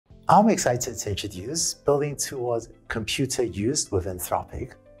I'm excited to introduce Building Towards Computer Use with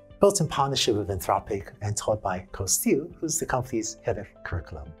Anthropic, built in partnership with Anthropic and taught by Colt Steele, who's the company's head of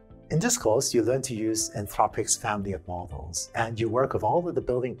curriculum. In this course, you learn to use Anthropic's family of models, and you work with all of the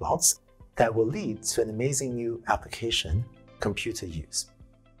building blocks that will lead to an amazing new application, computer use.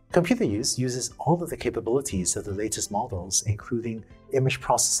 Computer use uses all of the capabilities of the latest models, including image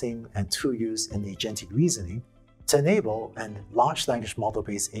processing and tool use and agentic reasoning, to enable a large language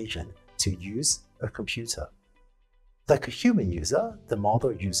model-based agent to use a computer. Like a human user, the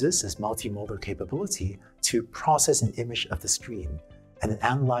model uses its multimodal capability to process an image of the screen, and it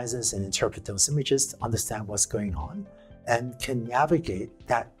analyzes and interprets those images to understand what's going on, and can navigate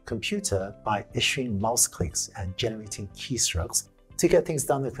that computer by issuing mouse clicks and generating keystrokes to get things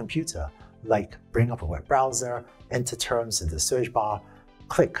done on the computer, like bring up a web browser, enter terms in the search bar,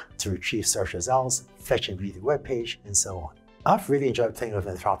 click to retrieve search results, fetch and read the web page, and so on. I've really enjoyed playing with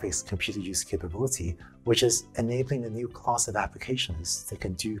Anthropic's computer use capability, which is enabling a new class of applications that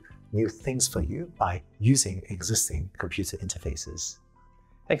can do new things for you by using existing computer interfaces.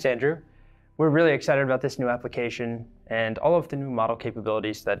 Thanks, Andrew. We're really excited about this new application and all of the new model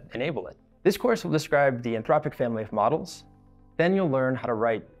capabilities that enable it. This course will describe the Anthropic family of models. Then you'll learn how to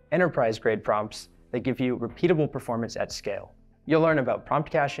write enterprise-grade prompts that give you repeatable performance at scale. You'll learn about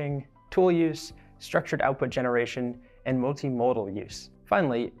prompt caching, tool use, structured output generation, and multimodal use.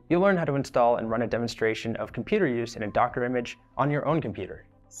 Finally, you'll learn how to install and run a demonstration of computer use in a Docker image on your own computer.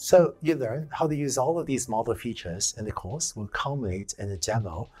 So you learn how to use all of these model features, and the course will culminate in a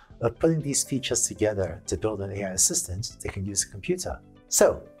demo of putting these features together to build an AI assistant that can use a computer.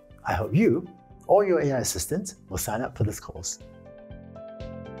 So I hope you or your AI assistant will sign up for this course.